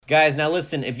Guys, now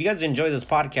listen, if you guys enjoy this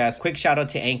podcast, quick shout out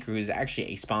to Anchor, who's actually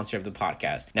a sponsor of the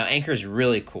podcast. Now, Anchor is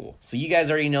really cool. So you guys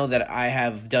already know that I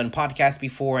have done podcasts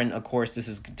before, and of course, this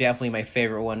is definitely my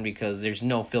favorite one because there's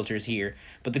no filters here.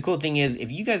 But the cool thing is,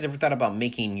 if you guys ever thought about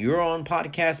making your own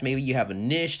podcast, maybe you have a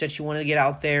niche that you want to get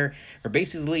out there, or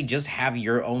basically just have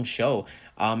your own show,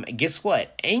 guess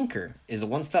what? Anchor is a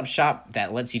one-stop shop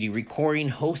that lets you do recording,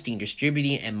 hosting,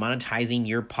 distributing, and monetizing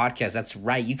your podcast. That's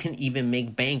right. You can even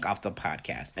make bank off the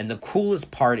podcast. And the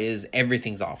coolest part is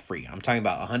everything's all free. I'm talking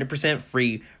about 100%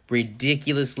 free,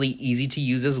 ridiculously easy to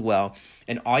use as well.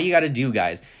 And all you got to do,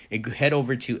 guys, is head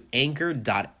over to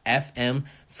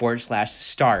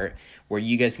anchor.fm/start, where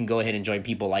you guys can go ahead and join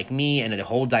people like me and a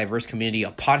whole diverse community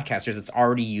of podcasters that's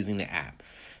already using the app.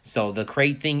 So the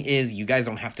great thing is you guys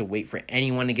don't have to wait for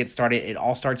anyone to get started. It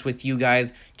all starts with you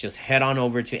guys. Just head on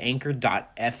over to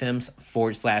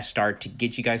anchor.fm/start to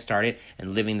get you guys started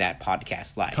and living that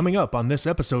podcast life. Coming up on this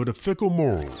episode of Fickle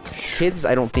Morals. Kids,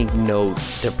 I don't think, know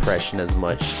depression as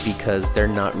much because they're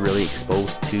not really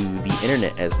exposed to the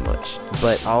internet as much.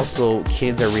 But also,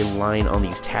 kids are relying on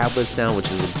these tablets now,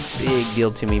 which is a big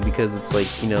deal to me because it's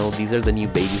like, you know, these are the new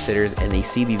babysitters and they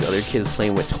see these other kids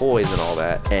playing with toys and all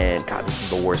that. And God, this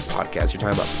is the worst podcast. You're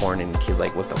talking about porn and kids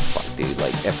like, what the fuck, dude?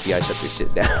 Like, FBI, shut this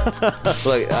shit down.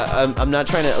 Like, I'm not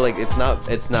trying to, like, it's not,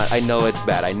 I know it's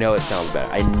bad. I know it sounds bad.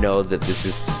 I know that this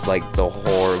is like the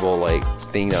horrible, like,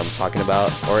 thing that I'm talking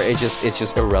about, or it's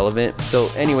just irrelevant. So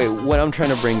anyway, what I'm trying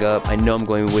to bring up, I know I'm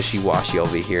going wishy-washy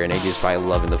over here, and AJ's probably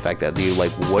loving the fact that, dude,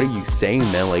 like, what are you saying,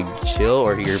 man? Like, chill.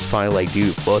 Or you're probably like,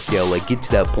 dude, fuck yeah, like, get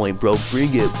to that point, bro.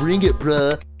 Bring it,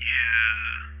 bruh.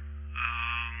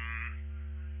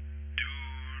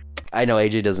 I know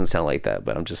AJ doesn't sound like that,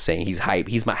 but I'm just saying he's hype.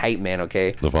 He's my hype man,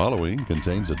 okay? The following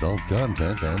contains adult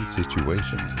content and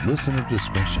situations. Listener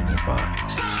discretion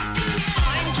advised.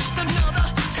 I'm just another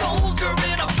soldier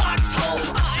in a foxhole.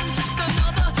 I'm just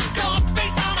another dog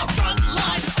face on a front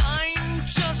line. I'm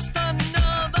just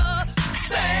another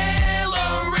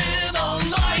sailor in a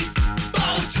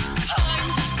lifeboat. I'm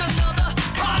just another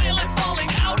pilot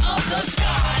falling out of the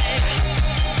sky.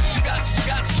 You got to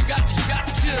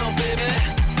chill, baby.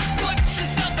 Put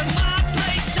yourself in my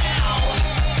place now.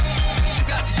 You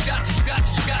got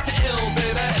to ill,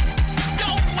 baby.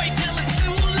 Don't wait till it's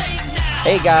too late now.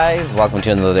 Hey guys, welcome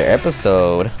to another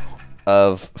episode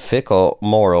of Fickle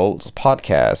Morals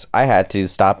Podcast. I had to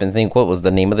stop and think what was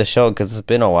the name of the show because it's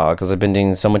been a while because I've been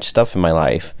doing so much stuff in my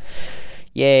life.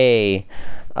 Yay.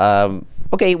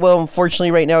 Okay, well, unfortunately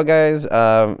right now, guys,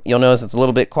 you'll notice it's a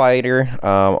little bit quieter,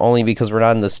 only because we're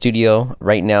not in the studio.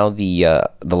 Right now, the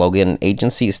Logan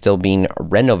agency is still being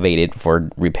renovated for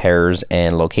repairs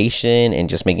and location and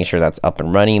just making sure that's up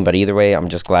and running. But either way, I'm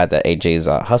just glad that AJ's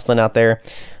hustling out there.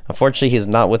 Unfortunately, he's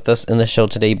not with us in the show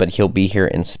today, but he'll be here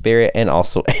in spirit and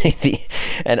also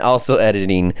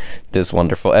editing this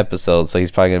wonderful episode. So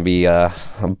he's probably going to be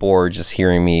bored just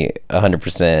hearing me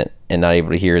 100% and not able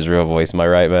to hear his real voice. Am I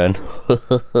right, man?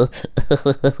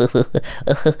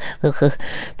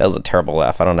 That was a terrible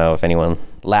laugh. I don't know if anyone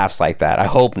laughs like that. I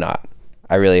hope not.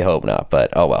 I really hope not, but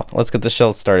oh well. Let's get the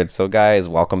show started. So guys,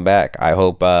 welcome back. I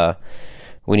hope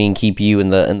we didn't keep you in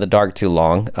the dark too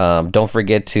long. Don't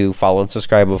forget to follow and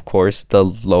subscribe, of course, the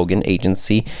Logan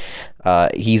agency.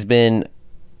 He's been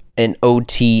in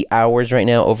OT hours right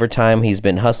now, overtime. He's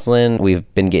been hustling.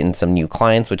 We've been getting some new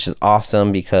clients, which is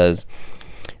awesome because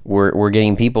we're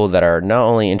getting people that are not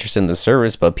only interested in the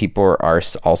service, but people are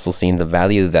also seeing the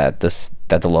value that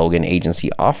the Logan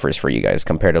agency offers for you guys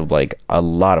compared to like a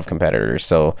lot of competitors.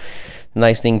 So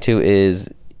nice thing too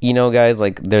is, you know, guys,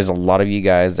 like there's a lot of you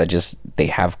guys that just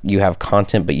you have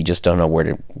content, but you just don't know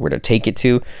where to take it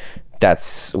to.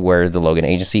 That's where the Logan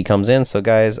agency comes in. So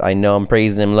guys, I know I'm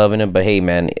praising him, loving him, but hey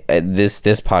man, this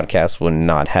podcast would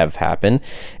not have happened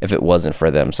if it wasn't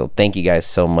for them. So thank you guys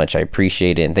so much. I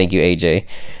appreciate it. And thank you, AJ,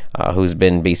 who's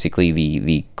been basically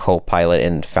the co-pilot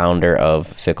and founder of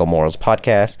Fickle Morals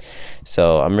Podcast.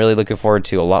 So I'm really looking forward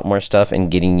to a lot more stuff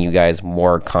and getting you guys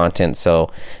more content.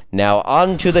 So now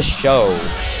on to the show.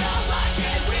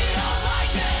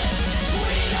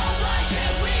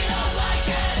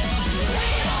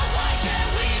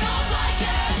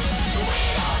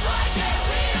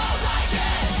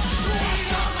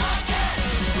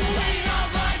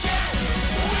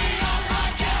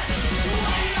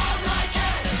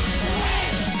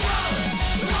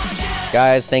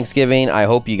 Guys, Thanksgiving. I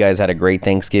hope you guys had a great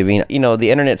Thanksgiving. You know,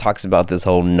 the internet talks about this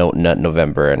whole Nut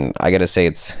November, and I gotta say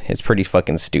it's pretty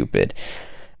fucking stupid.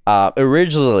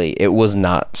 Originally, it was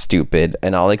not stupid,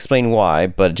 and I'll explain why,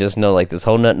 but just know, like, this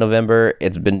whole Nut November,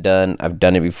 it's been done. I've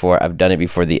done it before. I've done it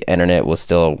before the internet was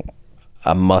still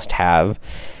a must-have.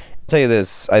 tell you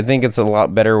this, I think it's a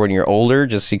lot better when you're older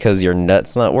just because your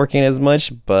nut's not working as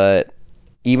much, but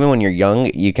even when you're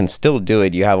young, you can still do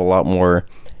it. You have a lot more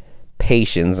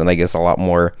patience and I guess a lot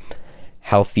more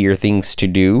healthier things to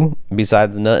do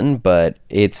besides nutting, but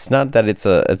it's not that it's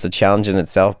a challenge in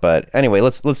itself. But anyway,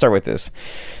 let's start with this.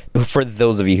 For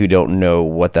those of you who don't know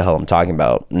what the hell I'm talking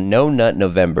about, No Nut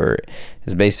November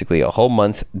is basically a whole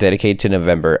month dedicated to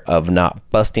November of not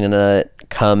busting a nut,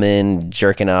 coming,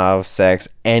 jerking off, sex,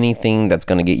 anything that's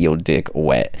gonna get your dick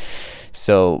wet.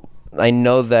 So I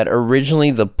know that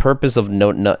originally the purpose of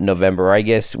No Nut November, I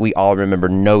guess we all remember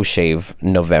No Shave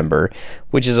November,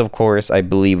 which is of course I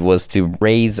believe was to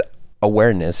raise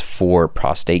awareness for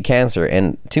prostate cancer.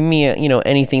 And to me,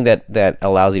 anything that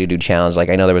allows you to do challenge, like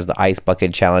I know there was the ice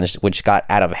bucket challenge, which got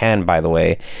out of hand, by the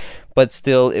way, but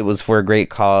still it was for a great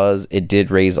cause. It did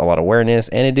raise a lot of awareness,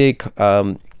 and it did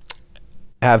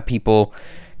have people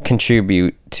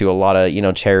contribute to a lot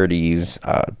of charities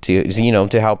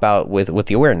to help out with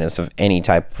the awareness of any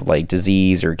type of like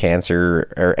disease or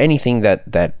cancer or anything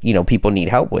that people need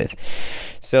help with.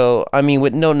 So I mean,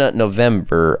 with No Nut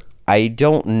November, I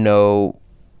don't know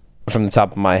from the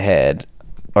top of my head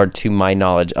or to my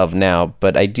knowledge of now,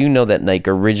 but I do know that like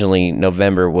originally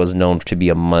November was known to be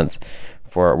a month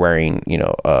for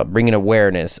bringing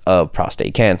awareness of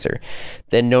prostate cancer.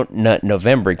 Then No Nut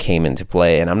November came into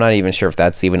play, and I'm not even sure if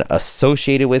that's even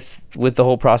associated with the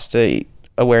whole prostate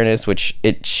awareness, which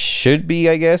it should be,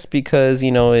 I guess, because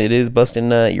it is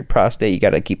busting your prostate. You got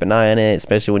to keep an eye on it,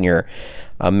 especially when you're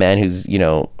a man who's in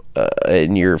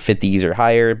your 50s or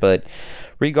higher. But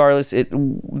regardless,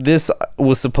 this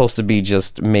was supposed to be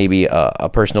just maybe a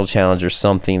personal challenge or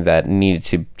something that needed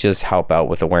to just help out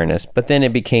with awareness. But then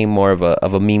it became more of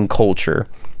a meme culture,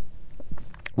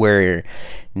 where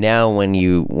now when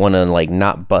you want to like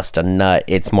not bust a nut,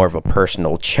 it's more of a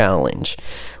personal challenge,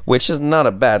 which is not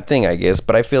a bad thing, I guess.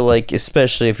 But I feel like,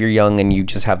 especially if you're young and you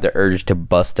just have the urge to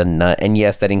bust a nut, and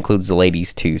yes, that includes the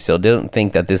ladies too, so don't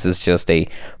think that this is just a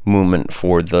movement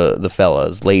for the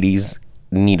fellas. Ladies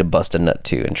need to bust a nut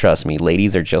too, and trust me,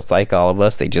 ladies are just like all of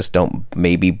us. They just don't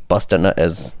maybe bust a nut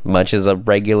as much as a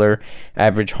regular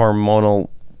average hormonal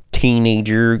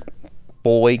teenager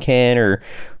boy can,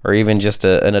 or even just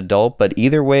an adult. But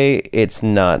either way, it's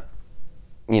not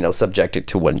subjected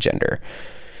to one gender.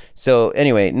 So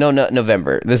anyway, No Nut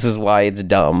November, this is why it's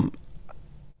dumb,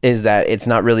 is that it's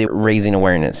not really raising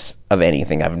awareness of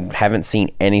anything. I haven't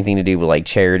seen anything to do with like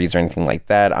charities or anything like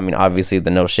that. I mean, obviously the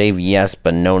no shave, yes,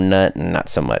 but no nut, not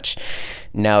so much.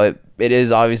 Now it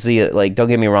is obviously, like, don't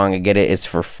get me wrong, I get it, it's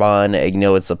for fun. I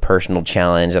know it's a personal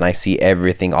challenge, and I see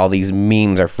everything. All these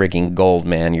memes are freaking gold,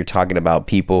 man. You're talking about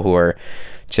people who are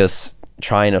just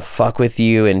trying to fuck with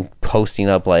you and posting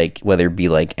up, like, whether it be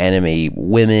like anime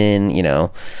women,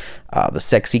 the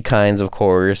sexy kinds, of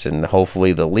course, and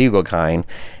hopefully the legal kind.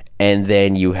 And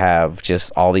then you have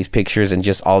just all these pictures and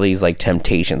just all these like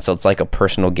temptations. So it's like a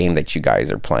personal game that you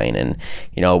guys are playing. And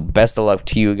best of luck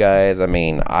to you guys. I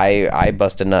mean, I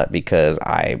bust a nut because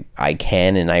I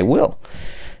can and I will.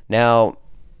 Now,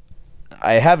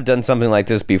 I have done something like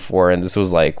this before, and this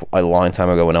was like a long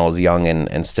time ago when I was young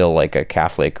and still like a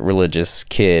Catholic religious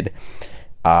kid.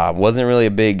 Wasn't really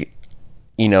a big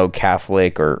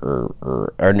Catholic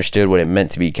or understood what it meant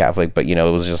to be Catholic, but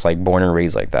it was just like born and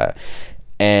raised like that.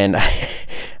 And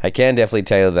I can definitely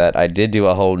tell you that I did do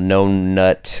a whole no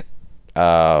nut,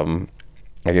 I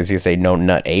guess you could say no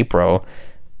nut April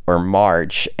or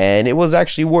March, and it was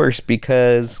actually worse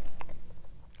because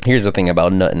here's the thing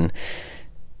about nutting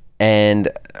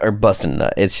or busting a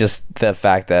nut. It's just the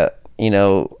fact that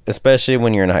especially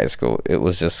when you're in high school, it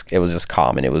was just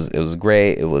common. It was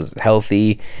great. It was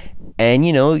healthy. And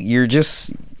you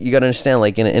gotta understand,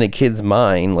 like in a kid's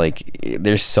mind, like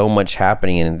there's so much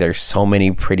happening and there's so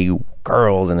many pretty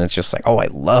girls, and it's just like, oh, I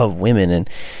love women,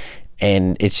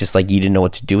 and it's just like you didn't know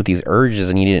what to do with these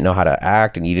urges, and you didn't know how to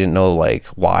act, and you didn't know like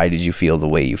why did you feel the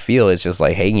way you feel. It's just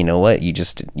like, hey, you know what,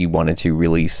 you wanted to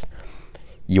release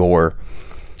your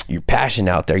passion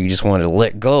out there. You just wanted to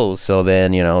let go. So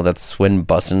then that's when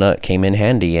busting nut came in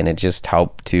handy, and it just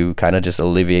helped to kind of just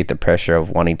alleviate the pressure of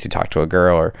wanting to talk to a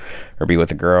girl or be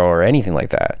with a girl or anything like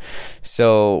that.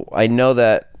 So I know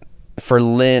that for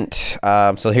Lent,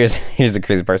 so here's the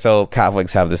crazy part. So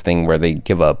Catholics have this thing where they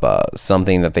give up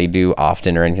something that they do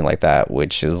often or anything like that,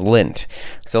 which is Lent.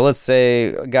 So let's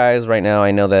say, guys, right now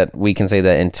I know that we can say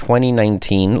that in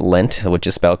 2019, Lent, which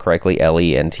is spelled correctly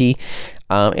Lent,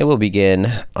 it will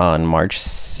begin on March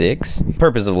 6th.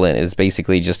 Purpose of Lent is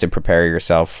basically just to prepare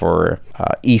yourself for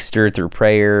Easter through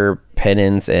prayer,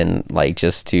 penance, and like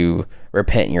just to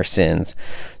repent your sins.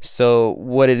 So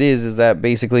what it is that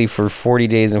basically for 40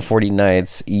 days and 40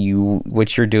 nights,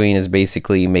 what you're doing is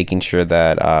basically making sure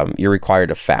that you're required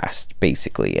to fast,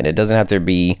 basically. And it doesn't have to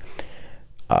be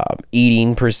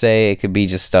eating per se. It could be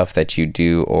just stuff that you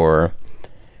do, or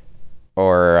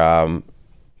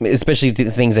especially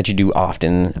things that you do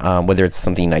often, whether it's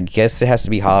something, I guess it has to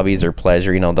be hobbies or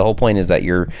pleasure. The whole point is that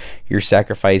you're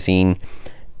sacrificing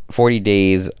 40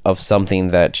 days of something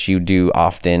that you do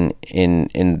often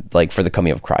in like for the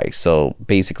coming of Christ. So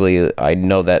basically, I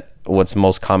know that what's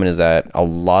most common is that a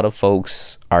lot of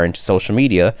folks are into social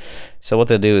media. So what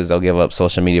they'll do is they'll give up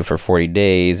social media for 40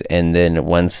 days, and then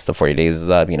once the 40 days is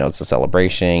up, it's a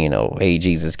celebration. Hey,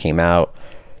 Jesus came out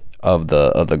of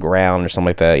the ground or something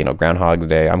like that. Groundhog's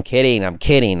Day. I'm kidding.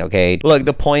 Okay, look,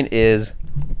 the point is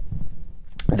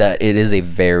that it is a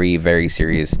very, very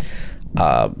serious.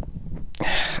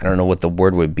 I don't know what the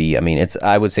word would be.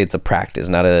 I would say it's a practice,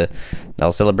 not a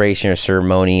celebration or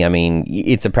ceremony.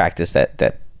 It's a practice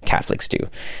that Catholics do.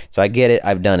 So I get it.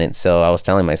 I've done it. So I was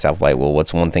telling myself, like, well,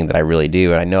 what's one thing that I really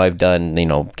do? And I know I've done,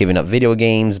 giving up video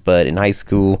games, but in high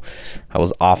school, I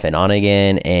was off and on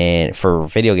again. And for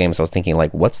video games, I was thinking,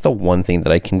 like, what's the one thing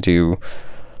that I can do?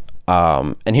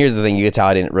 And here's the thing, you could tell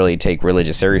I didn't really take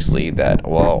religious seriously, that,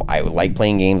 well, I like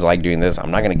playing games, I like doing this,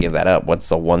 I'm not going to give that up. What's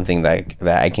the one thing that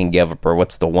I can give up, or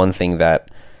what's the one thing that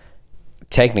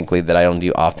technically that I don't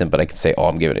do often, but I can say, oh,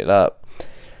 I'm giving it up.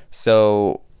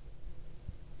 So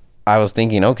I was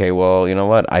thinking, okay, well, you know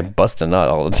what? I bust a nut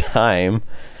all the time,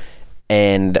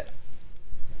 and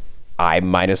I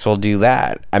might as well do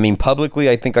that. Publicly,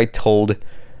 I think I told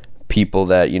people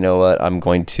that, you know what, I'm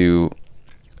going to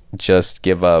just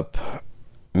give up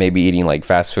maybe eating like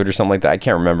fast food or something like that. I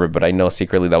can't remember, but I know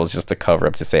secretly that was just a cover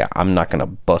up to say I'm not gonna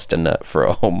bust a nut for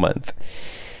a whole month.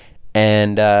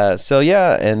 And so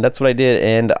yeah, and that's what I did.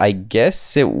 And I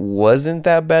guess it wasn't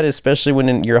that bad, especially when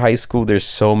in your high school there's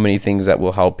so many things that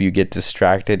will help you get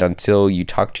distracted until you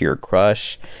talk to your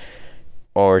crush,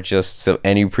 or just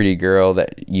any pretty girl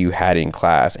that you had in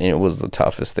class. And it was the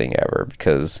toughest thing ever,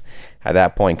 because at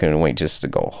that point couldn't wait just to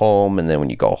go home. And then when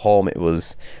you go home, it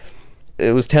was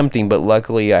tempting, but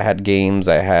luckily I had games,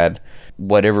 I had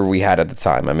whatever we had at the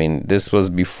time. This was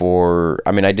before,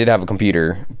 I did have a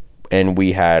computer, and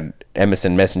we had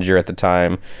MSN Messenger at the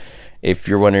time. If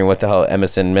you're wondering what the hell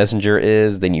MSN Messenger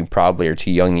is, then you probably are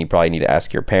too young, and you probably need to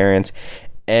ask your parents.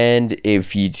 And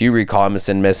if you do recall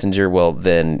MSN Messenger, well,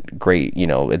 then great.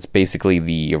 It's basically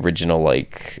the original,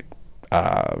 like,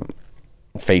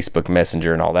 Facebook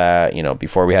Messenger and all that.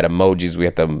 Before we had emojis, we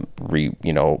had to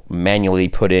manually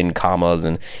put in commas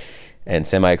and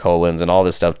semicolons and all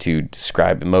this stuff to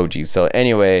describe emojis. So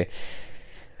anyway,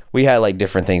 we had like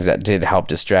different things that did help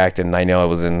distract, and I know I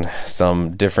was in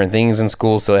some different things in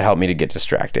school, so it helped me to get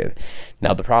distracted.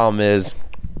 Now the problem is,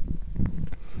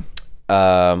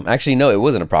 actually no, it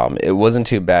wasn't a problem. It wasn't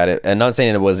too bad. I'm not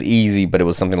saying it was easy, but it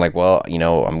was something like, well,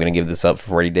 I'm gonna give this up for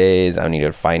 40 days. I need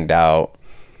to find out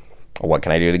what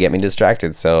can I do to get me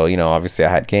distracted. So obviously I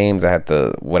had games, I had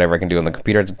the whatever I can do on the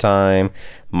computer at the time.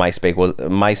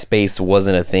 MySpace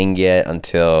wasn't a thing yet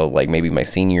until like maybe my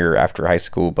senior year after high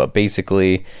school, but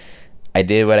basically I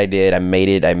did what I did. I made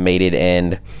it,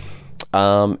 and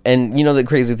the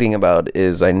crazy thing about it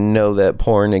is, I know that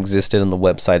porn existed on the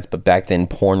websites, but back then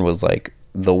porn was like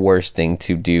the worst thing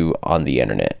to do on the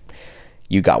internet.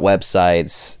 You got porn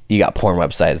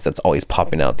websites that's always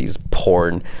popping out, these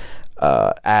porn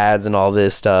ads and all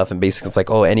this stuff, and basically it's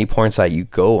like, oh, any porn site you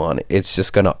go on, it's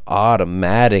just gonna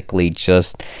automatically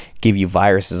just give you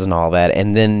viruses and all that.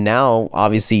 And then now,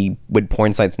 obviously, with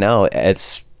porn sites now,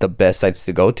 it's the best sites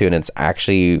to go to, and it's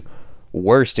actually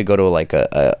worse to go to like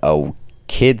a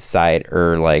kid site,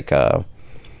 or like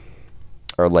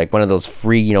one of those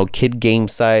free kid game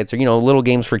sites, or little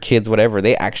games for kids, whatever.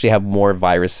 They actually have more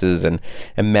viruses and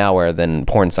malware than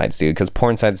porn sites do, because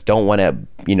porn sites don't want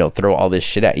to throw all this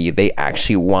shit at you. They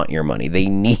actually want your money. They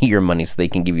need your money so they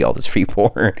can give you all this free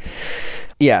porn.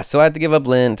 Yeah, so I had to give up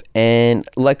Lent, and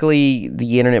luckily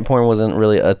the internet porn wasn't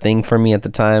really a thing for me at the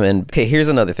time. And okay, here's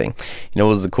another thing. What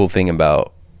was the cool thing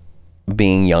about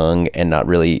being young and not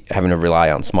really having to rely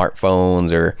on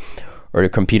smartphones or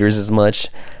computers as much?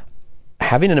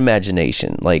 Having an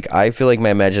imagination. Like, I feel like my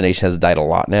imagination has died a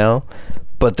lot now,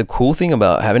 but the cool thing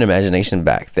about having imagination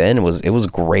back then was it was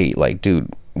great. Like,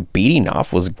 dude, beating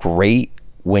off was great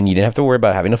when you didn't have to worry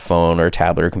about having a phone or a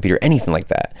tablet or a computer, anything like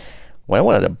that. When I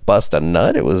wanted to bust a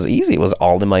nut, it was easy. It was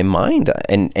all in my mind,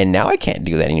 and now I can't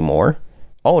do that anymore.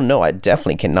 Oh no, I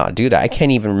definitely cannot do that. I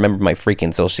can't even remember my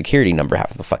freaking social security number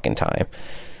half of the fucking time.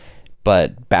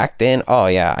 But back then, oh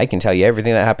yeah, I can tell you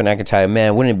everything that happened. I can tell you,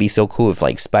 man, wouldn't it be so cool if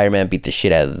like Spider-Man beat the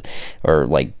shit out of, or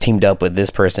like teamed up with this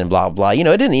person, blah blah. You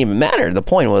know, it didn't even matter. The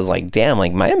point was like, damn,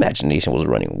 like my imagination was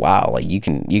running wild. Like you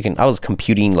can. I was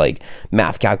computing like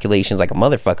math calculations like a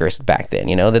motherfucker back then.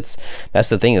 You know, that's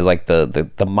the thing is like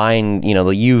the mind. You know,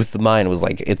 the youth mind was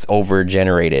like it's over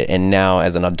generated, and now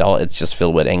as an adult, it's just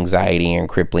filled with anxiety and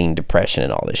crippling depression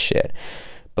and all this shit.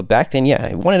 But back then, yeah,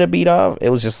 I wanted to beat off. It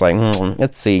was just like,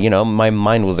 let's see, you know, my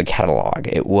mind was a catalog.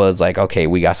 It was like, okay,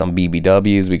 we got some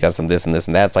BBWs, we got some this and this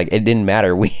and that. It's like, it didn't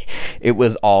matter. It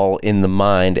was all in the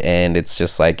mind. And it's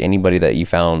just like anybody that you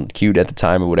found cute at the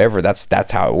time or whatever,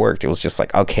 that's how it worked. It was just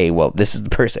like, okay, well, this is the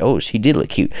person. Oh, she did look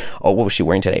cute. Oh, what was she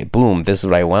wearing today? Boom, this is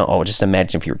what I want. Oh, just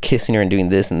imagine if you were kissing her and doing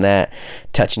this and that,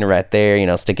 touching her right there, you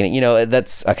know, sticking it, you know,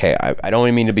 that's, okay, I don't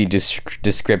even mean to be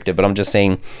descriptive, but I'm just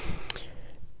saying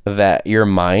that your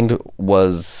mind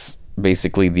was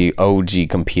basically the OG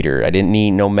computer. I didn't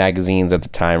need no magazines at the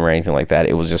time or anything like that.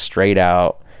 It was just straight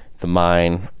out the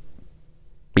mind,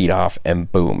 beat off,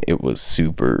 and boom, it was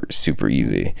super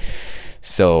easy.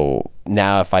 So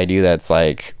now if I do that, it's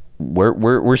like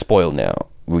we're spoiled now.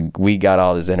 We got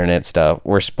all this internet stuff.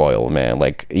 We're spoiled, man.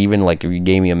 Like even like if you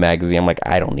gave me a magazine, I'm like,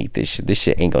 I don't need this shit. This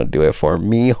shit ain't gonna do it for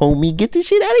me, homie. Get this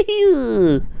shit out of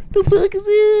here. The fuck is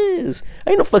this? I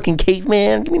ain't no fucking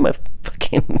caveman. Give me my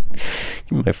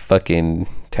fucking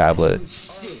tablet.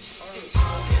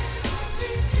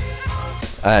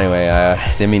 Anyway,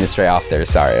 didn't mean to stray off there.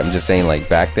 Sorry. I'm just saying, like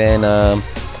back then,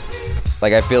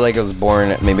 like I feel like I was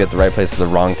born maybe at the right place at the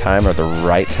wrong time, or the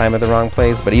right time at the wrong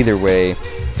place. But either way,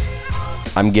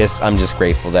 I'm just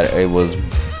grateful that it was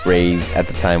raised at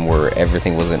the time where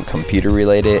everything wasn't computer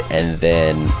related, and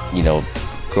then, you know,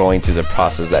 going through the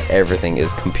process that everything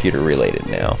is computer related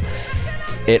now.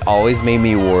 It always made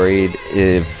me worried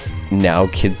if now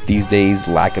kids these days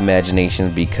lack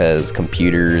imagination because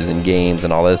computers and games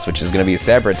and all this, which is going to be a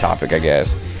separate topic, I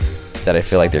guess, that I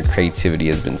feel like their creativity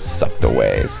has been sucked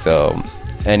away. So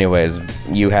anyways,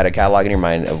 you had a catalog in your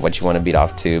mind of what you want to beat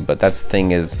off to, but that's the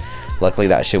thing is, luckily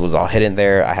that shit was all hidden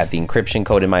there. I had the encryption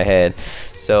code in my head,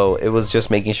 so it was just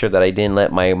making sure that I didn't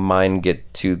let my mind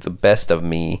get to the best of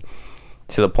me,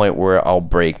 to the point where I'll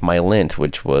break my lint,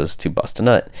 which was to bust a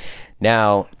nut.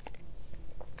 Now,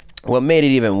 what made it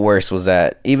even worse was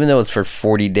that even though it was for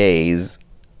 40 days,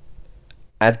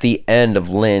 at the end of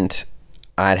lint,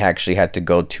 I'd actually had to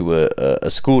go to a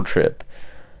school trip.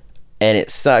 And it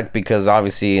sucked because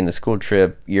obviously in the school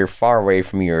trip, you're far away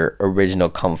from your original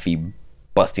comfy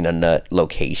busting a nut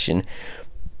location.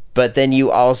 But then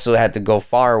you also had to go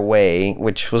far away,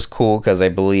 which was cool because I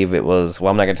believe it was,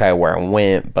 well, I'm not going to tell you where I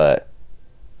went, but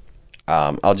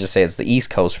I'll just say it's the East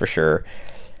Coast for sure.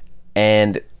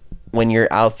 And when you're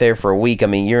out there for a week, I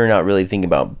mean, you're not really thinking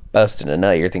about busting a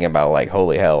nut. You're thinking about like,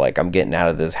 holy hell, like I'm getting out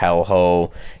of this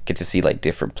hellhole, get to see like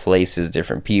different places,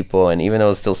 different people. And even though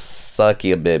it's still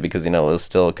sucky a bit because, you know, it was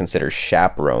still considered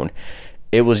chaperone,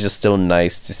 it was just still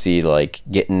nice to see like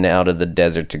getting out of the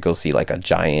desert to go see like a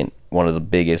giant, one of the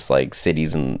biggest like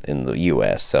cities in the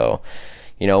US. So,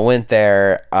 you know, went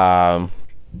there,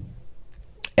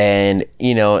 and,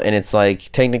 you know, and it's like,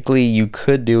 technically you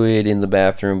could do it in the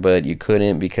bathroom, but you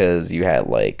couldn't because you had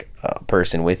like a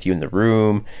person with you in the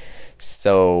room.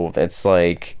 So that's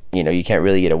like, you know, you can't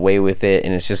really get away with it.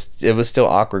 And it's just, it was still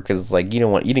awkward because like, you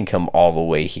didn't come all the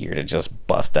way here to just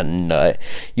bust a nut.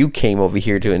 You came over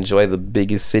here to enjoy the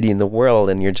biggest city in the world,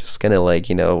 and you're just gonna like,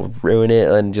 you know, ruin it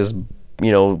and just,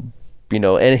 you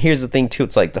know, and here's the thing too,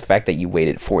 it's like the fact that you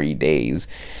waited 40 days.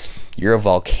 You're a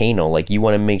volcano. Like, you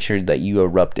want to make sure that you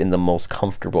erupt in the most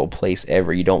comfortable place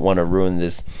ever. You don't want to ruin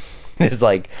this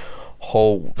like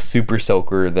whole super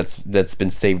soaker that's been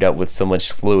saved up with so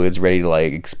much fluids ready to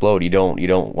like explode. You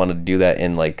don't want to do that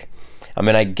in like, I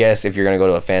mean, I guess if you're gonna go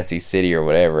to a fancy city or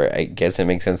whatever, I guess it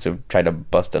makes sense to try to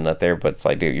bust a nut there. But it's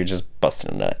like, dude, you're just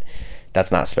busting a nut.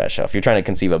 That's not special. If you're trying to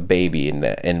conceive a baby in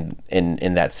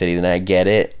that city, then I get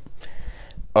it.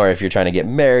 Or if you're trying to get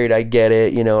married, I get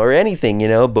it, you know, or anything, you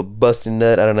know, but busting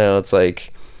nut, I don't know. It's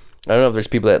like, I don't know if there's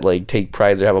people that like take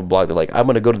prides or have a blog. They're like, I'm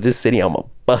going to go to this city, I'm going to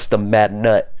bust a mad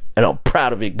nut, and I'm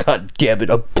proud of it. God damn it,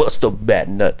 I bust a mad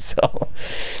nut. So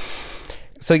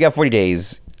you got 40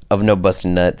 days of no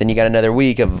busting nut. Then you got another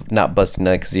week of not busting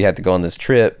nut because you had to go on this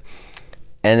trip.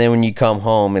 And then when you come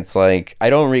home, it's like, I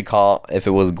don't recall if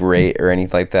it was great or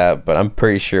anything like that, but I'm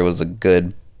pretty sure it was a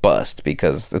good bust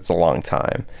because it's a long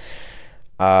time.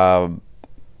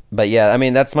 But yeah, I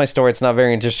mean, that's my story. It's not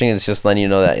very interesting. It's just letting you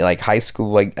know that like high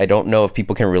school, like, I don't know if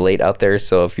people can relate out there.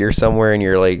 So if you're somewhere and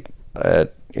you're like, if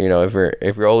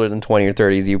you're older than 20 or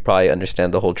 30s, you probably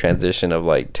understand the whole transition of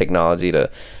like technology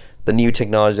to the new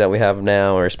technology that we have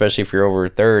now, or especially if you're over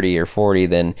 30 or 40,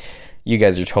 then you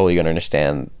guys are totally going to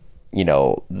understand, you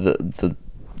know, the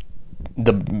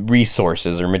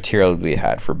resources or materials we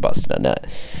had for busting a nut.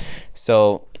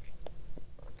 So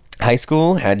high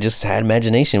school had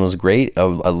imagination, was great. I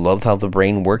loved how the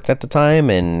brain worked at the time,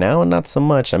 and now not so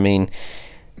much. I mean,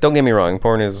 don't get me wrong,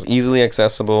 porn is easily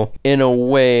accessible in a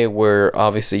way where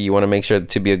obviously you want to make sure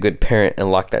to be a good parent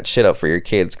and lock that shit up for your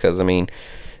kids. Because I mean,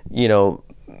 you know,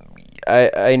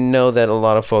 I know that a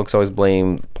lot of folks always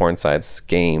blame porn sites,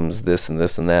 games, this and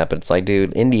this and that, but it's like,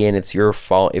 dude, in the end, it's your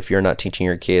fault if you're not teaching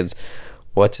your kids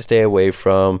what to stay away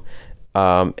from.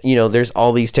 You know, there's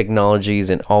all these technologies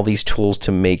and all these tools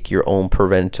to make your own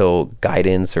parental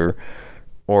guidance or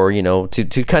you know,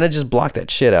 to kind of just block that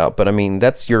shit out. But I mean,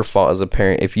 that's your fault as a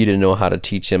parent if you didn't know how to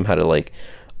teach them how to like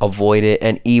avoid it.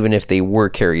 And even if they were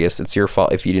curious, it's your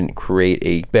fault if you didn't create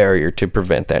a barrier to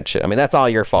prevent that shit. I mean, that's all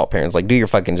your fault, parents. Like, do your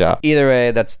fucking job. Either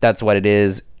way, that's what it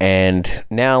is. And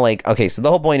now, like, okay, so the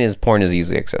whole point is porn is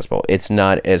easily accessible. It's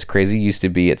not as crazy it used to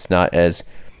be. It's not as,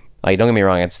 like, don't get me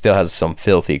wrong, it still has some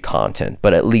filthy content,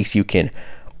 but at least you can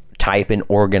type and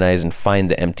organize and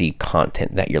find the empty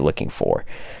content that you're looking for.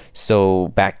 So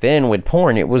back then with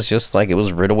porn, it was just like, it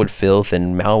was riddled with filth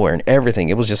and malware and everything.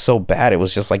 It was just so bad. It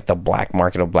was just like the black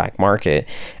market of black market.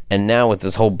 And now with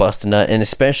this whole bust a nut, and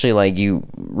especially like you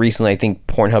recently, I think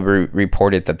Pornhub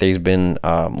reported that there's been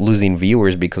losing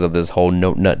viewers because of this whole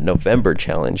No Nut November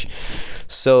challenge.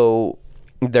 So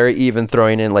they're even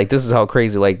throwing in, like, this is how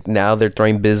crazy, like, now they're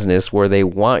throwing business where they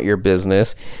want your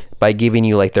business by giving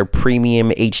you like their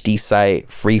premium HD site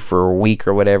free for a week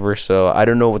or whatever. So I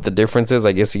don't know what the difference is.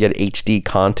 I guess you get HD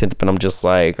content, but I'm just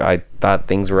like, I thought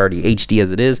things were already HD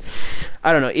as it is.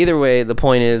 I don't know. Either way, the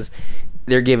point is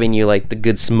they're giving you like the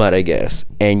good smut, I guess,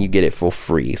 and you get it for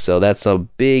free. So that's a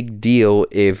big deal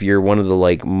if you're one of the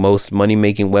like most money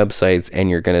making websites and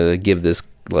you're gonna give this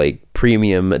like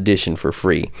premium edition for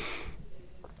free.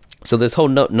 So this whole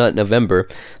Nut November,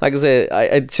 like I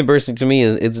said, to me,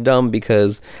 it's dumb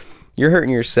because you're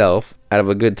hurting yourself out of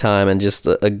a good time and just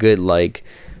a good, like,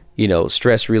 you know,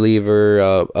 stress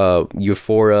reliever,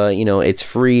 euphoria. You know, it's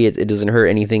free. It doesn't hurt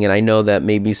anything. And I know that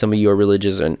maybe some of you are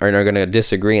religious and are going to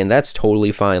disagree, and that's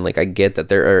totally fine. Like, I get that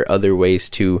there are other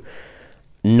ways to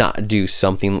not do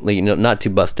something, you know, not to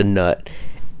bust a nut,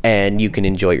 and you can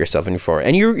enjoy yourself in euphoria.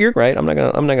 And you're right. I'm not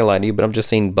gonna lie to you, but I'm just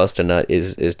saying bust a nut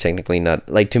is technically not,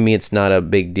 like, to me it's not a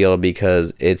big deal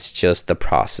because it's just the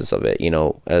process of it. You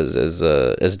know,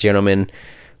 as gentlemen,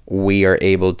 we are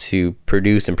able to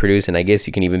produce, and I guess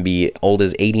you can even be old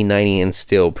as 80, 90 and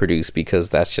still produce, because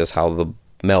that's just how the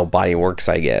male body works,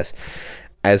 I guess.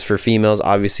 As for females,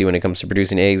 obviously, when it comes to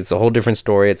producing eggs, it's a whole different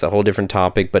story. It's a whole different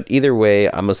topic. But either way,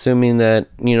 I'm assuming that,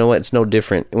 you know what, it's no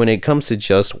different when it comes to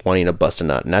just wanting to bust a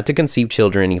nut. Not to conceive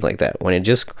children or anything like that. When it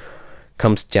just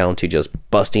comes down to just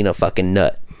busting a fucking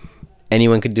nut,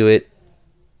 anyone could do it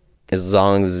as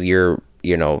long as you're,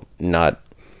 you know, not...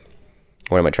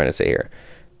 What am I trying to say here?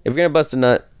 If you're going to bust a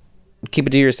nut, keep it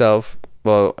to yourself.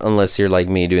 Well, unless you're like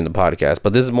me doing the podcast,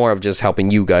 but this is more of just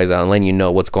helping you guys out and letting you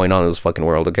know what's going on in this fucking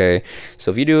world, okay?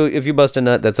 So if you bust a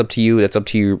nut, that's up to you. That's up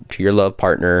to your love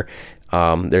partner.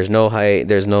 There's no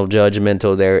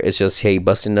judgmental there. It's just, hey,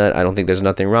 bust a nut. I don't think there's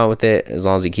nothing wrong with it as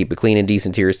long as you keep it clean and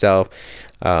decent to yourself.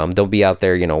 Don't be out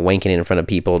there, you know, wanking in front of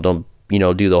people. Don't, you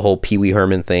know, do the whole Pee Wee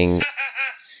Herman thing. My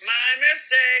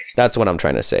mistake. That's what I'm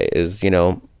trying to say is, you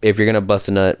know, if you're going to bust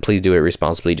a nut, please do it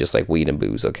responsibly, just like weed and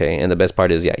booze, okay? And the best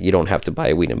part is, yeah, you don't have to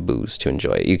buy weed and booze to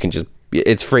enjoy it. You can just,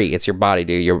 it's free. It's your body,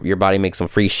 dude. Your body makes some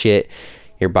free shit.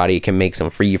 Your body can make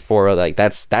some free euphoria. Like,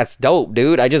 that's dope,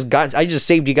 dude. I just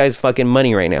saved you guys fucking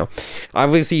money right now.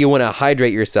 Obviously, you want to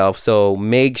hydrate yourself, so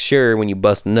make sure when you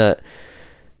bust a nut,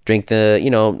 drink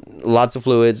lots of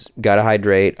fluids, gotta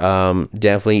hydrate.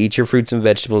 Definitely eat your fruits and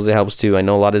vegetables. It helps too. I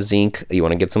know a lot of zinc. You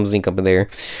want to get some zinc up in there.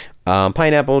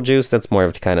 Pineapple juice, that's more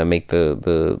of to kind of make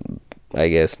the I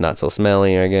guess not so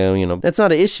smelly, I guess, you know. That's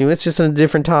not an issue. It's just a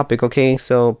different topic, okay?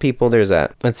 So people, there's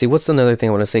that. Let's see, what's another thing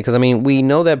I want to say? Because I mean, we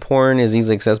know that porn is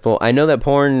easily accessible. I know that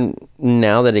porn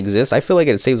now that exists, I feel like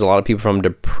it saves a lot of people from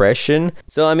depression.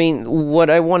 So I mean, what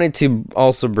I wanted to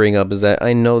also bring up is that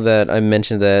I know that I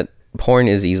mentioned that porn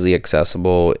is easily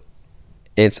accessible.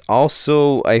 It's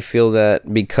also, I feel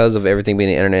that because of everything being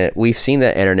the internet, we've seen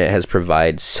that internet has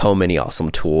provided so many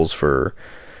awesome tools for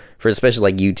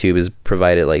especially like YouTube has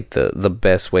provided like the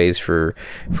best ways for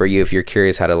you if you're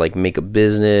curious how to like make a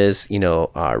business, you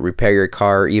know, repair your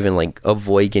car, even like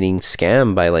avoid getting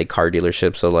scammed by like car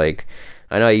dealerships. So like,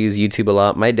 I know I use YouTube a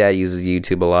lot. My dad uses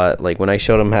YouTube a lot. Like when I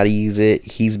showed him how to use it,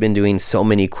 he's been doing so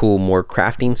many cool, more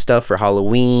crafting stuff for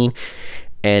Halloween.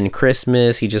 And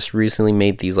Christmas, he just recently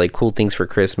made these like cool things for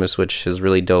Christmas, which is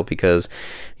really dope because,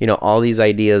 you know, all these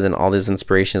ideas and all this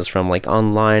inspiration is from like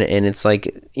online. And it's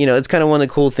like, you know, it's kind of one of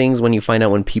the cool things when you find out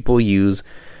when people use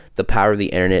the power of the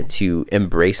internet to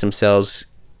embrace themselves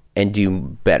and do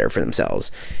better for themselves.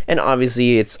 And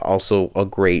obviously it's also a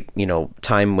great, you know,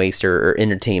 time waster or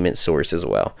entertainment source as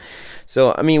well.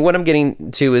 So, I mean, what I'm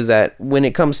getting to is that when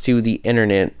it comes to the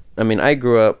internet, I mean, I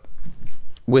grew up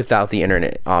without the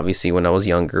internet. Obviously, when I was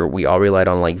younger, we all relied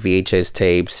on like VHS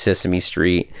tapes, Sesame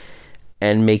Street,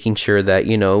 and making sure that,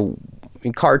 you know,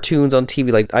 cartoons on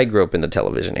TV. Like, I grew up in the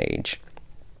television age.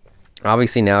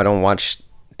 Obviously, now I don't watch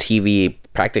TV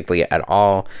practically at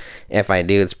all. If I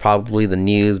do, it's probably the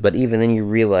news. But even then, you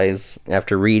realize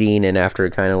after reading and after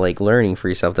kind of like learning for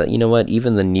yourself that, you know what,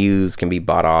 even the news can be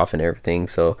bought off and everything.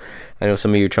 So I know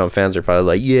some of you Trump fans are probably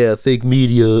like, yeah, fake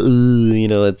media, you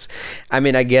know, it's, I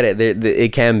mean, I get it.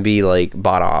 It can be like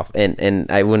bought off,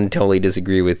 and I wouldn't totally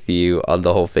disagree with you on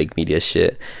the whole fake media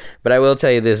shit. But I will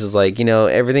tell you this is like, you know,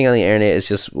 everything on the internet is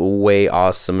just way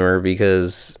awesomer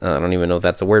because I don't even know if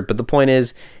that's a word. But the point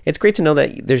is, it's great to know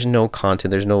that there's no content,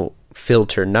 there's no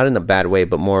filter, not in a bad way,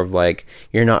 but more of like,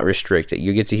 you're not restricted.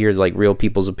 You get to hear like real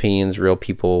people's opinions, real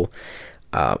people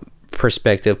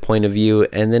perspective, point of view,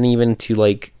 and then even to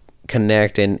like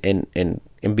connect and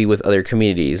be with other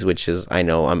communities, which is, I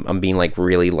know I'm being like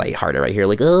really lighthearted right here,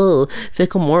 like, oh,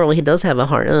 Fickle Moral, he does have a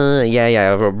heart, yeah,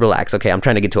 relax, okay, I'm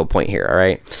trying to get to a point here. All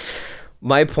right,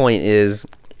 my point is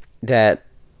that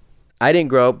I didn't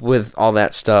grow up with all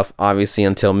that stuff, obviously,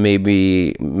 until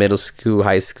maybe middle school,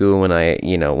 high school, when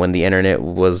when the internet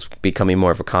was becoming more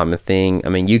of a common thing. I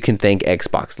mean, you can thank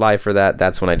Xbox Live for that.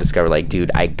 That's when I discovered, like, dude,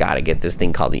 I gotta get this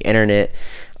thing called the internet.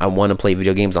 I want to play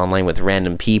video games online with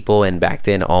random people. And back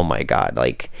then, oh my god,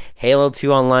 like Halo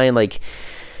 2 online, like,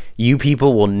 you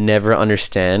people will never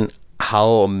understand how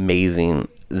amazing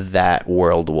that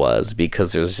world was,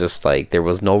 because there's just like, there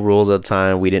was no rules at the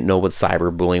time. We didn't know what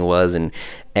cyberbullying was, and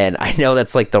I know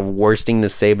that's like the worst thing to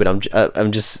say, but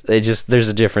I'm just there's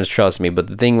a difference, trust me. But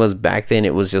the thing was, back then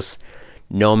it was just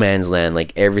no man's land.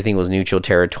 Like, everything was neutral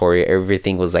territory,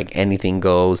 everything was like anything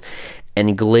goes.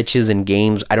 And glitches in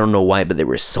games, I don't know why, but they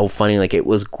were so funny. Like, it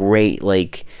was great.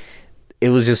 Like, it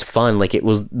was just fun. Like, it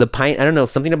was I don't know,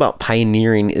 something about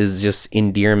pioneering is just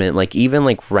endearment. Like, even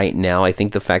like right now, I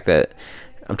think the fact that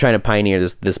I'm trying to pioneer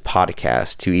this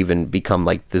podcast to even become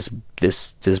like this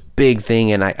big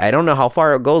thing, and I don't know how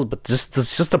far it goes, but just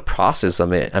the process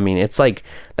of it. I mean, it's like,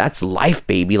 that's life,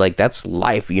 baby. Like, that's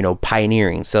life, you know,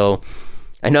 pioneering. So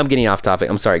I know I'm getting off topic.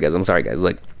 I'm sorry guys.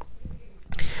 Like,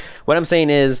 what I'm saying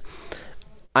is,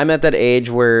 I'm at that age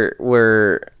where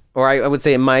I would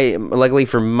say, luckily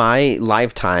for my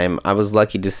lifetime, I was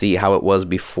lucky to see how it was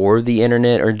before the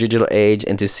internet or digital age,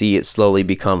 and to see it slowly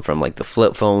become from like the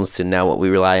flip phones to now what we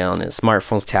rely on is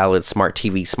smartphones, tablets, smart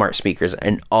TV, smart speakers,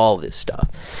 and all this stuff.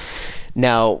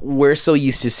 Now, we're so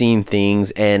used to seeing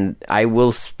things, and I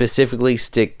will specifically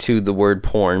stick to the word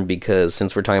porn, because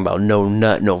since we're talking about No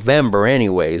Nut November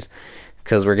anyways,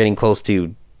 because we're getting close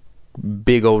to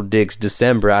Big Old Dicks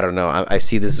December, I don't know. I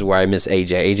see this is where I miss AJ.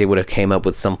 AJ would have came up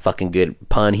with some fucking good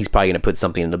pun. He's probably gonna put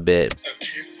something in the bit. A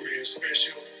gift real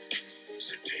special,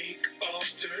 so take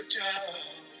off the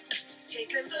top.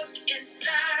 Take a look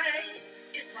inside.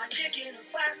 Is my dick in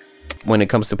a box? When it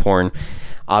comes to porn,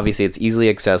 obviously it's easily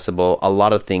accessible. A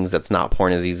lot of things that's not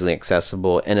porn is easily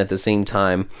accessible, and at the same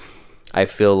time, I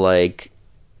feel like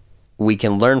we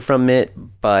can learn from it,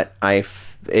 but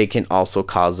it can also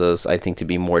cause us, I think, to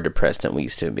be more depressed than we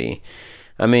used to be.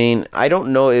 I mean, I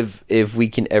don't know if we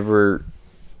can ever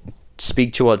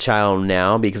speak to a child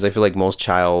now, because I feel like most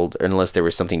child, unless there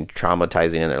was something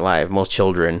traumatizing in their life, most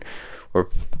children were,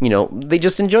 you know, they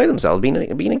just enjoy themselves.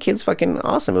 Being a kid's fucking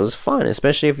awesome. It was fun,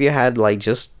 especially if you had like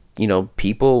just, you know,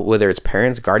 people, whether it's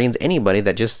parents, guardians, anybody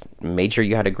that just made sure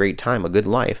you had a great time, a good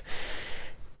life.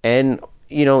 And,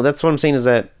 you know, that's what I'm saying, is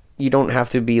that you don't have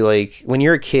to be like, when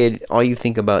you're a kid, all you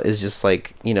think about is just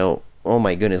like, you know, oh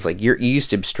my goodness, like you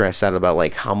used to stress out about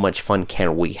like how much fun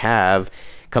can we have,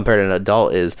 compared to an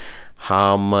adult is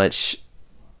how much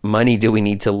money do we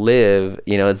need to live.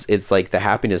 You know, it's like the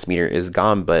happiness meter is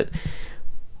gone. But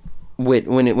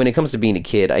when it comes to being a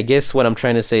kid, I guess what I'm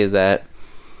trying to say is that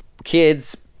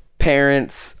kids,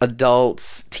 parents,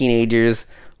 adults, teenagers,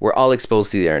 we're all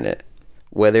exposed to the internet.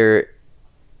 Whether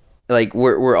like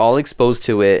we're all exposed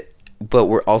to it, but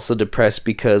we're also depressed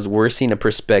because we're seeing a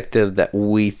perspective that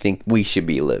we think we should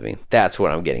be living. That's what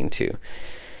I'm getting to.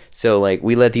 So like,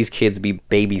 we let these kids be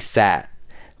babysat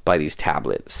by these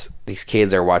tablets. These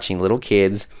kids are watching little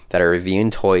kids that are reviewing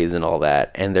toys and all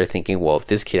that, and they're thinking, well, if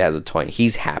this kid has a toy and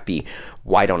he's happy,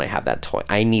 why don't I have that toy?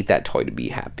 I need that toy to be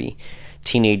happy.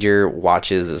 Teenager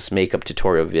watches this makeup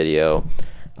tutorial video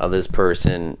of this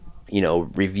person, you know,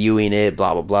 reviewing it,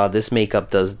 blah, blah, blah. This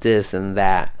makeup does this and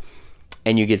that.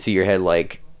 And you get to your head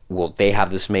like, well, they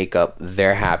have this makeup.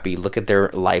 They're happy. Look at their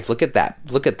life. Look at that.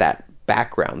 Look at that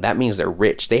background. That means they're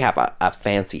rich. They have a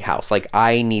fancy house. Like,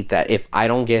 I need that. If I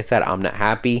don't get that, I'm not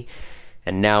happy.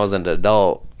 And now as an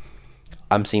adult,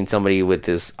 I'm seeing somebody with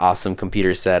this awesome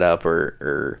computer setup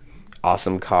or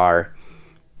awesome car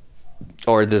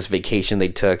or this vacation they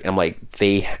took. I'm like,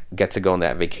 they get to go on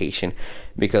that vacation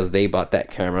because they bought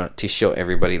that camera to show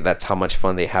everybody that's how much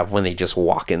fun they have when they just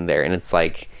walk in there. And it's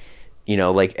like, you know,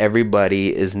 like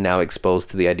everybody is now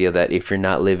exposed to the idea that if you're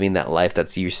not living that life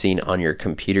that's you're seeing on your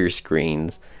computer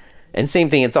screens, and same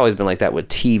thing, it's always been like that with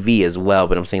TV as well,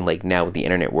 but I'm saying like now with the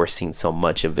internet, we're seeing so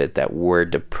much of it that we're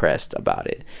depressed about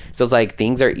it. So it's like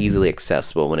things are easily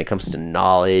accessible when it comes to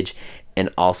knowledge and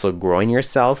also growing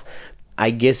yourself. I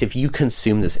guess if you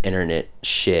consume this internet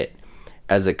shit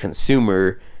as a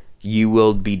consumer, you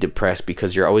will be depressed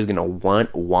because you're always going to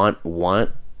want,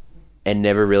 and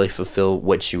never really fulfill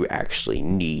what you actually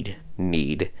need.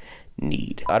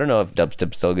 I don't know if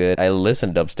dubstep's still good. I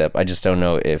listen to dubstep. I just don't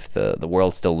know if the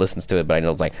world still listens to it, but I know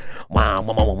it's like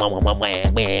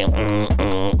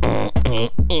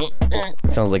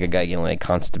it sounds like a guy getting like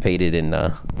constipated and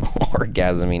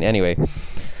orgasming. Anyway,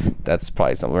 that's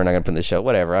probably something we're not gonna put in the show.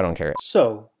 Whatever, I don't care.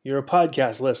 So, you're a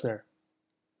podcast listener.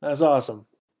 That's awesome.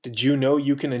 Did you know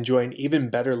you can enjoy an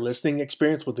even better listening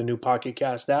experience with the new Pocket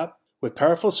Cast app? With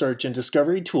powerful search and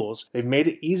discovery tools, they've made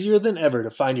it easier than ever to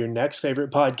find your next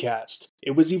favorite podcast.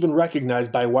 It was even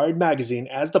recognized by Wired Magazine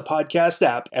as the podcast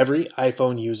app every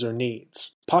iPhone user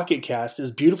needs. Pocket Cast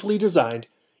is beautifully designed,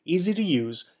 easy to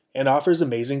use, and offers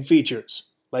amazing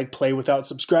features, like play without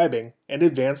subscribing and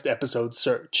advanced episode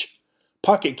search.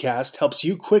 Pocket Cast helps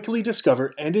you quickly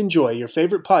discover and enjoy your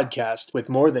favorite podcast with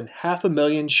more than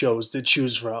 500,000 shows to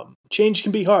choose from. Change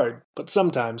can be hard, but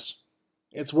sometimes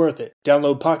it's worth it.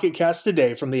 Download Pocket Cast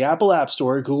today from the Apple App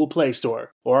Store or Google Play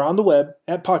Store, or on the web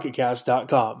at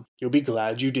pocketcast.com. You'll be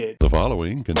glad you did. The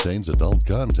following contains adult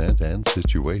content and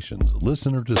situations.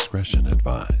 Listener discretion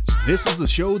advised. This is the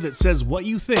show that says what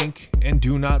you think and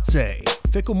do not say.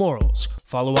 Fickle Morals.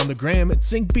 Follow on the gram at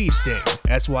SyncBeesting.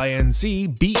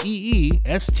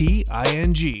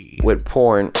 SyncBeesting. With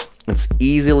porn, it's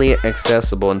easily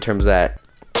accessible in terms that,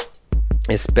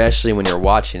 especially when you're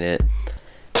watching it,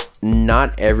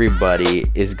 not everybody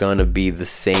is gonna be the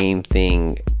same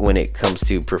thing when it comes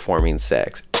to performing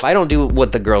sex. If I don't do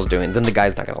what the girl's doing, then the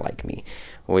guy's not gonna like me,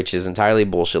 which is entirely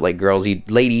bullshit. Like, girls,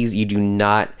 ladies, you do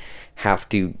not have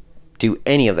to do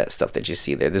any of that stuff that you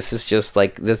see there. This is just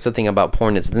like, that's the thing about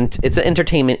porn. It's an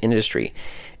entertainment industry.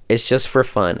 It's just for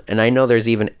fun. And I know there's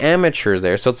even amateurs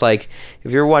there. So it's like, if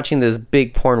you're watching this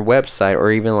big porn website,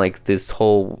 or even like this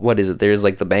whole, what is it? There's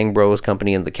like the Bang Bros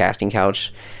company and the Casting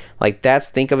Couch. Like,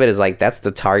 think of it as like, that's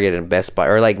the Target and Best Buy,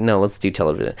 or like, no, let's do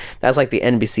television. That's like the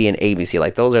NBC and ABC.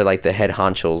 Like, those are like the head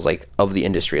honchos, like, of the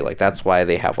industry. Like, that's why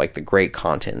they have like the great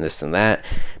content and this and that,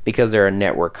 because they're a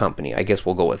network company. I guess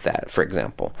we'll go with that, for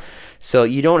example. So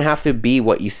you don't have to be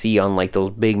what you see on like those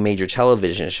big major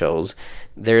television shows.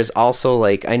 There's also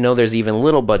like, I know there's even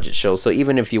little budget shows. So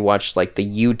even if you watch like the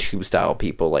YouTube style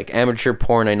people, like amateur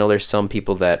porn, I know there's some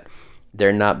people that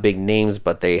they're not big names,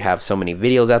 but they have so many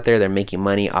videos out there. They're making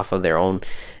money off of their own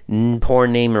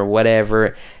porn name or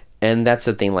whatever. And that's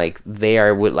the thing. Like,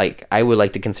 I would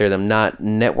like to consider them not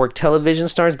network television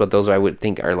stars, but those I would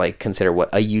think are like consider what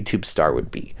a YouTube star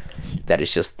would be. That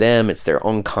is just them. It's their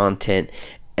own content,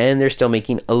 and they're still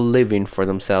making a living for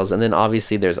themselves. And then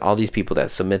obviously there's all these people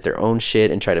that submit their own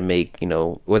shit and try to make, you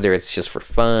know, whether it's just for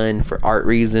fun, for art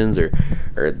reasons, or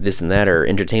this and that, or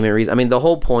entertainment reasons. I mean, the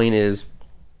whole point is,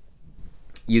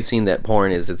 you've seen that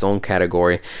porn is its own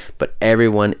category, but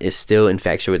everyone is still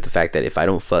infatuated with the fact that if I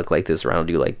don't fuck like this, or I don't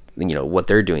do like, you know, what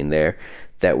they're doing there,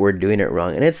 that we're doing it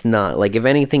wrong. And it's not. Like, if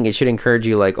anything, it should encourage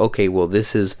you, like, okay, well,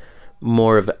 this is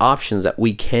more of options that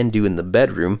we can do in the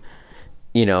bedroom,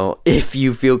 you know, if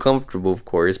you feel comfortable, of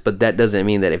course. But that doesn't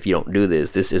mean that if you don't do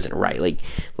this isn't right.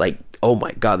 Like, oh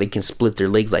my God, they can split their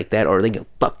legs like that, or they can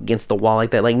fuck against the wall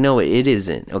like that. Like, no, it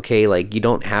isn't. Okay, like, you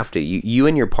don't have to. You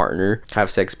and your partner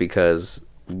have sex because,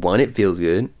 1, it feels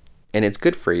good and it's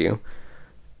good for you.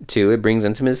 2, it brings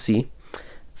intimacy.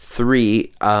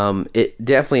 3, it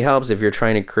definitely helps if you're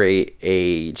trying to create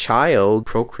a child,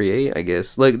 procreate, I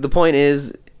guess. Like, the point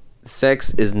is,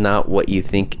 sex is not what you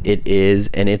think it is,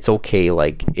 and it's okay.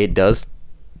 Like, it does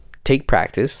take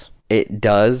practice. It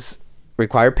does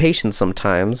require patience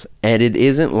sometimes, and it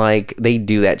isn't like they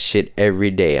do that shit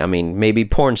every day. I mean, maybe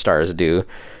porn stars do,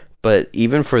 But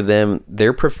even for them,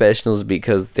 they're professionals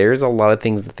because there's a lot of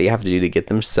things that they have to do to get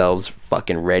themselves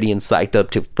fucking ready and psyched up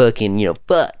to fucking,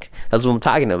 fuck. That's what I'm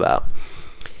talking about.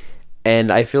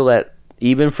 And I feel that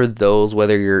even for those,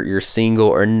 whether you're single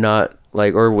or not,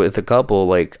 like, or with a couple,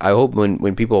 like, I hope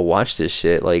when people watch this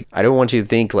shit, like, I don't want you to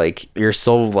think, like, you're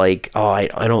so, like, oh, I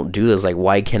don't do this, like,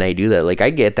 why can't I do that? Like, I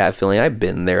get that feeling. I've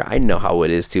been there. I know how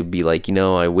it is to be like,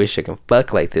 I wish I can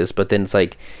fuck like this. But then it's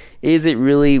like, is it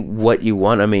really what you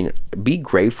want? I mean, be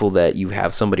grateful that you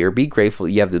have somebody, or be grateful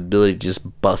that you have the ability to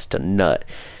just bust a nut.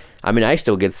 I mean, I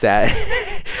still get sad.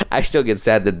 I still get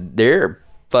sad that there are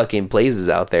fucking places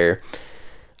out there.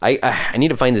 I need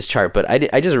to find this chart, but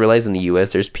I just realized in the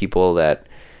U.S. there's people that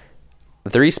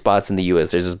 3 spots in the U.S.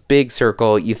 There's this big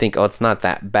circle. You think, oh, it's not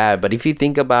that bad, but if you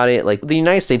think about it, like, the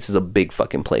United States is a big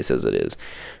fucking place as it is.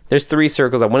 There's 3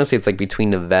 circles. I want to say it's like between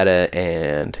Nevada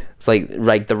and it's like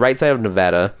the right side of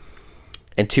Nevada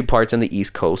and 2 parts on the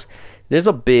East Coast. There's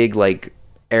a big like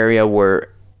area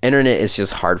where internet is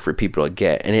just hard for people to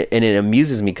get, and it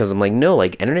amuses me because I'm like, no,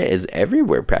 like, internet is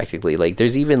everywhere practically. Like,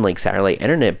 there's even like satellite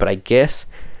internet, but I guess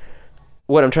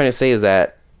what I'm trying to say is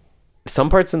that some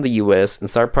parts in the US and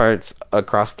some parts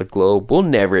across the globe will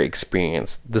never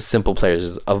experience the simple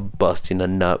pleasures of busting a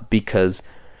nut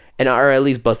or at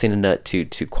least busting a nut to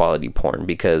quality porn,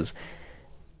 because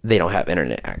they don't have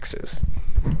internet access.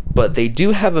 But they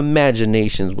do have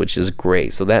imaginations, which is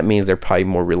great. So that means they're probably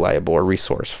more reliable or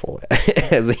resourceful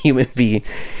as a human being.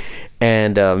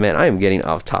 And man, I am getting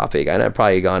off topic, and I've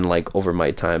probably gone like over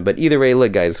my time. But either way,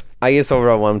 look, guys, I guess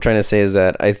overall what I'm trying to say is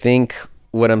that I think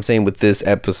what I'm saying with this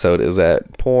episode is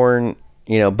that porn,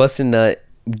 bust a nut,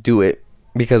 do it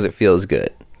because it feels good.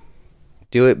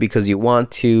 Do it because you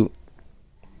want to,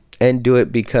 and do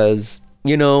it because,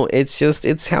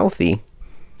 it's healthy.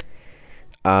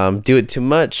 Do it too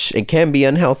much, it can be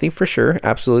unhealthy for sure.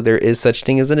 Absolutely, there is such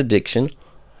thing as an addiction.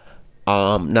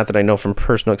 Not that I know from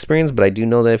personal experience, but I do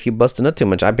know that if you bust a nut too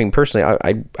much, I mean,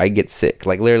 personally, I get sick.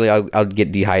 Like, literally, I'll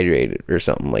get dehydrated or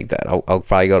something like that. I'll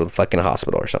probably go to the fucking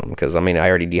hospital or something, because I mean, I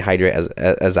already dehydrate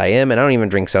as I am, and I don't even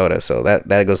drink soda. So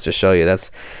that goes to show you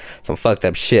that's some fucked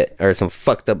up shit, or some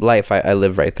fucked up life I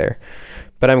live right there.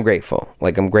 But I'm grateful.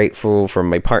 Like, I'm grateful for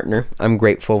my partner. I'm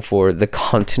grateful for the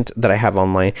content that I have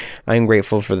online. I'm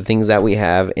grateful for the things that we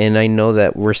have. And I know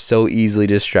that we're so easily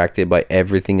distracted by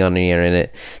everything on the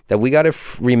internet that we got to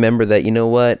remember that,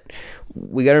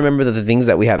 we got to remember that the things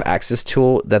that we have access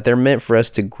to, that they're meant for us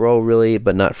to grow, really,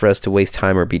 but not for us to waste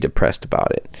time or be depressed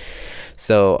about it.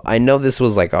 So I know this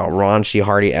was like a raunchy,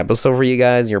 hearty episode for you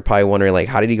guys. You're probably wondering, like,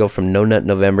 how did he go from No Nut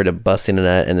November to busting a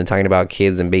nut and then talking about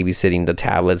kids and babysitting the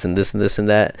tablets and this and this and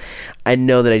that? I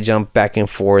know that I jump back and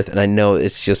forth, and I know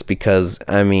it's just because,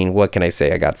 I mean, what can I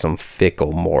say? I got some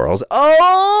fickle morals.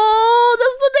 Oh,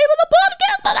 that's the name of the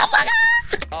podcast, motherfucker!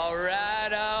 All right.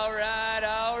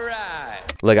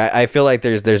 Look, I feel like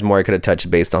there's more I could have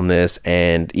touched based on this,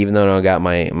 and even though I got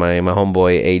my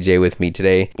homeboy AJ with me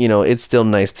today, it's still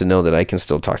nice to know that I can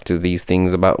still talk to these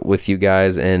things about with you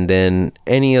guys, and then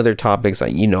any other topics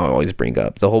I always bring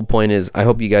up. The whole point is, I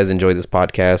hope you guys enjoy this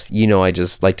podcast. I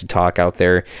just like to talk out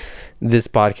there. This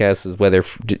podcast is whether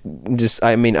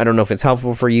I don't know if it's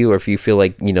helpful for you, or if you feel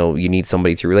like, you need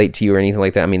somebody to relate to you or anything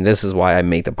like that. I mean, this is why I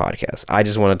make the podcast. I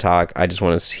just want to talk. I just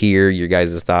want to hear your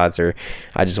guys' thoughts, or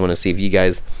I just want to see if you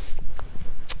guys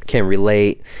can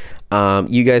relate.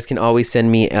 You guys can always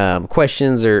send me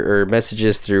questions or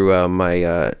messages through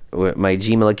my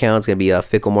Gmail account. It's going to be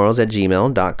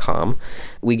ficklemorals@gmail.com.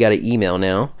 We got an email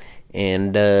now.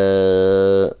 And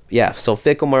so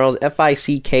ficklemorals,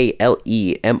 FICKLEMORALS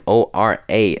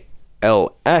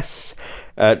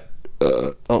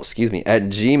at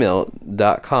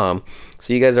gmail.com.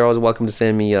 So you guys are always welcome to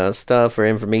send me stuff or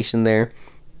information there.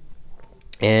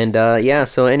 And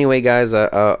so anyway, guys,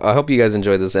 I hope you guys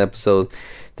enjoyed this episode.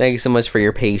 Thank you so much for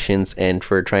your patience and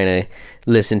for trying to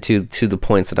listen to the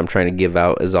points that I'm trying to give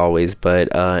out, as always. But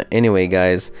anyway,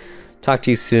 guys, talk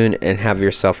to you soon, and have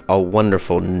yourself a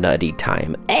wonderful nutty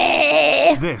time.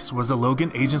 This was a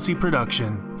Logan Agency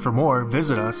production. For more,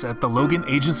 visit us at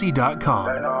theloganagency.com.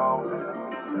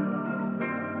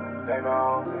 They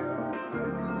know.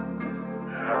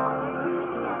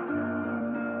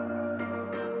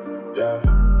 Yeah.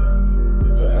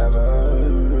 Forever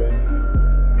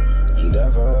and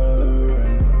ever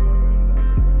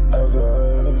and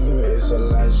ever. It's a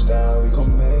lifestyle we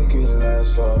gon' make it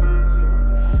last for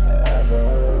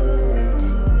ever.